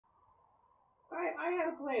I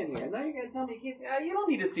had a plan here. Now you're gonna tell me you can't. You don't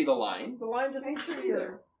need to see the line. The line just ain't true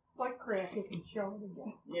either. Like crack isn't showing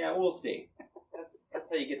again. Yeah, we'll see. That's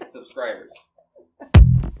how you get the subscribers.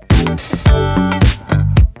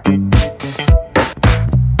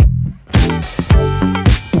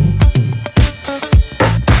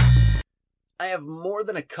 I have more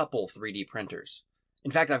than a couple 3D printers.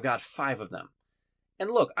 In fact, I've got 5 of them. And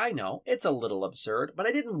look, I know, it's a little absurd, but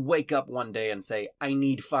I didn't wake up one day and say, I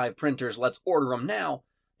need 5 printers, let's order them now.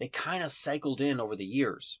 They kind of cycled in over the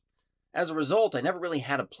years. As a result, I never really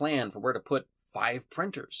had a plan for where to put 5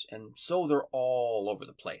 printers, and so they're all over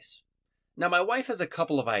the place. Now, my wife has a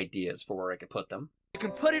couple of ideas for where I could put them. You can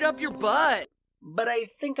put it up your butt! But I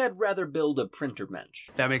think I'd rather build a printer bench.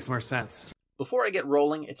 That makes more sense. Before I get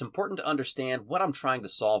rolling, it's important to understand what I'm trying to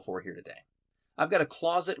solve for here today. I've got a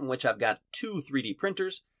closet in which I've got 2 3D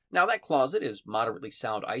printers. Now, that closet is moderately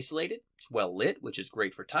sound isolated. It's well lit, which is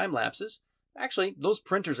great for time lapses. Actually, those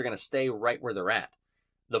printers are going to stay right where they're at.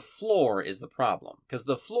 The floor is the problem, because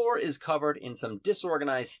the floor is covered in some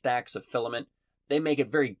disorganized stacks of filament. They make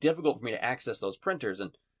it very difficult for me to access those printers,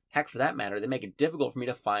 and heck, for that matter, they make it difficult for me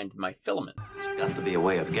to find my filament. There's got to be a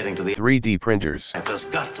way of getting to the 3D printers. There's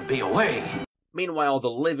got to be a way. Meanwhile, the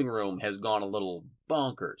living room has gone a little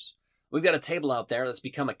bonkers. We've got a table out there that's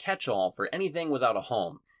become a catch-all for anything without a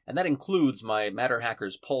home, and that includes my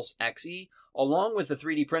Matterhackers Pulse XE, along with the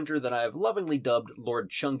 3D printer that I've lovingly dubbed Lord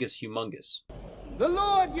Chungus Humongous. The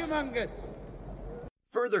Lord Humongous!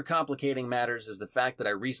 Further complicating matters is the fact that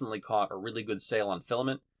I recently caught a really good sale on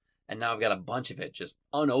filament, and now I've got a bunch of it just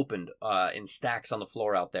unopened in stacks on the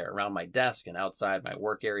floor out there around my desk and outside my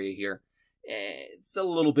work area here. It's a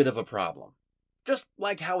little bit of a problem. Just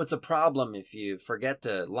like how it's a problem if you forget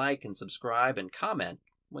to like and subscribe and comment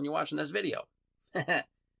when you're watching this video. That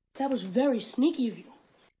was very sneaky of you.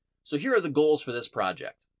 So here are the goals for this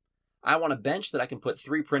project. I want a bench that I can put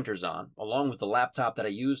 3 printers on, along with the laptop that I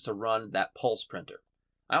use to run that Pulse printer.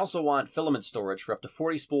 I also want filament storage for up to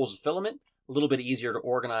 40 spools of filament, a little bit easier to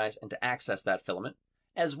organize and to access that filament,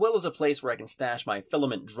 as well as a place where I can stash my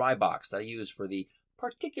filament dry box that I use for the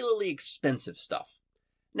particularly expensive stuff.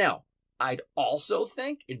 Now, I'd also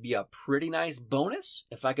think it'd be a pretty nice bonus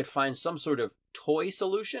if I could find some sort of toy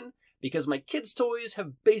solution, because my kids' toys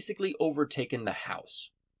have basically overtaken the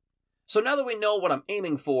house. So now that we know what I'm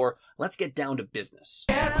aiming for, let's get down to business.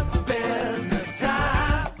 It's business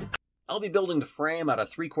time! I'll be building the frame out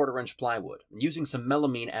of 3/4-inch plywood and using some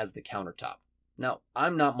melamine as the countertop. Now,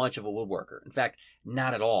 I'm not much of a woodworker. In fact,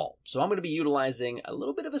 not at all. So I'm going to be utilizing a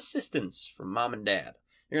little bit of assistance from Mom and Dad.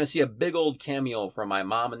 You're going to see a big old cameo from my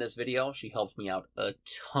mom in this video. She helped me out a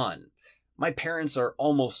ton. My parents are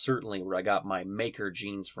almost certainly where I got my maker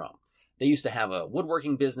genes from. They used to have a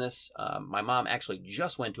woodworking business. My mom actually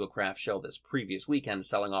just went to a craft show this previous weekend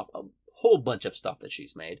selling off a whole bunch of stuff that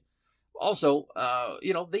she's made. Also,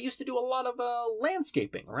 they used to do a lot of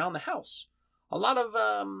landscaping around the house. A lot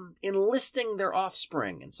of enlisting their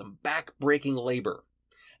offspring in some back-breaking labor.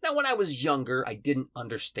 Now, when I was younger, I didn't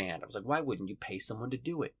understand. I was like, why wouldn't you pay someone to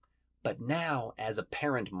do it? But now, as a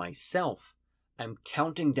parent myself, I'm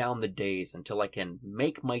counting down the days until I can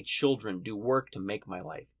make my children do work to make my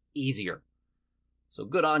life easier. So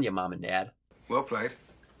good on you, Mom and Dad. Well played.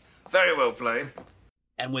 Very well played.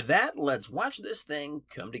 And with that, let's watch this thing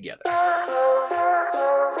come together.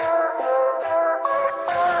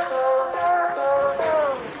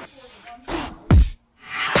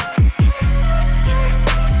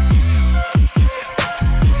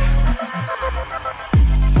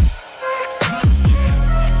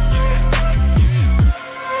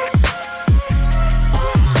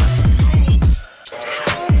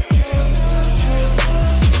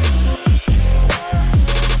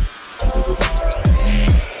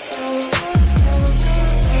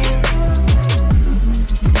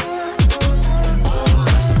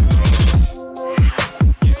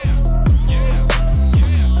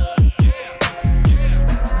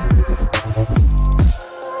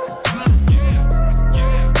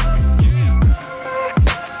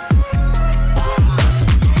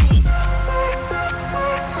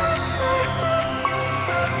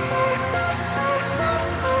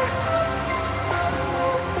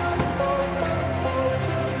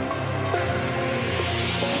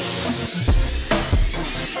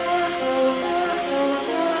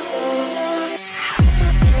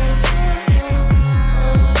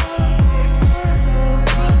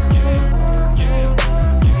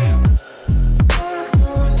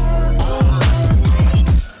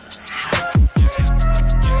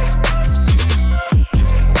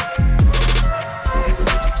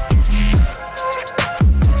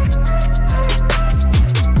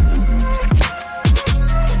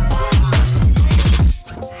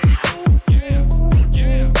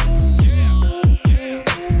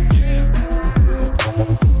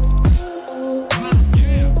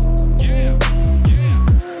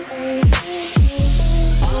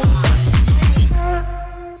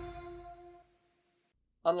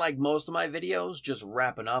 unlike most of my videos, just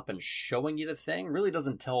wrapping up and showing you the thing really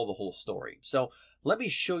doesn't tell the whole story. So let me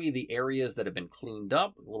show you the areas that have been cleaned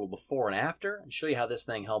up, a little before and after, and show you how this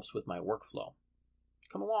thing helps with my workflow.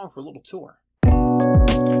 Come along for a little tour.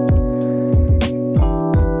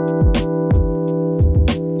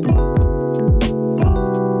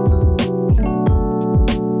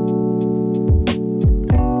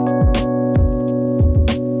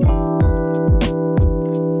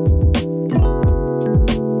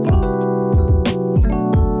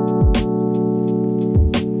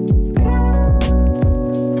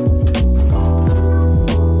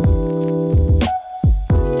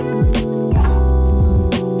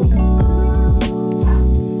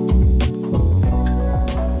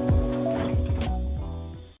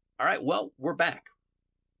 Well, we're back.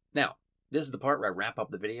 Now, this is the part where I wrap up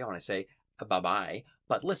the video and I say bye-bye.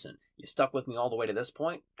 But listen, you stuck with me all the way to this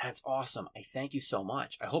point. That's awesome. I thank you so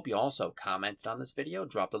much. I hope you also commented on this video,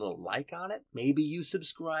 dropped a little like on it. Maybe you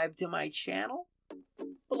subscribed to my channel.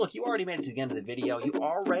 But look, you already made it to the end of the video. You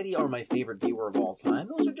already are my favorite viewer of all time.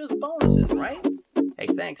 Those are just bonuses, right? Hey,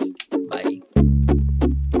 thanks. Bye.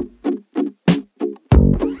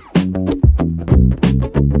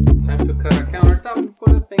 Time to cut a countertop,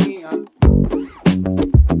 put a thingy on.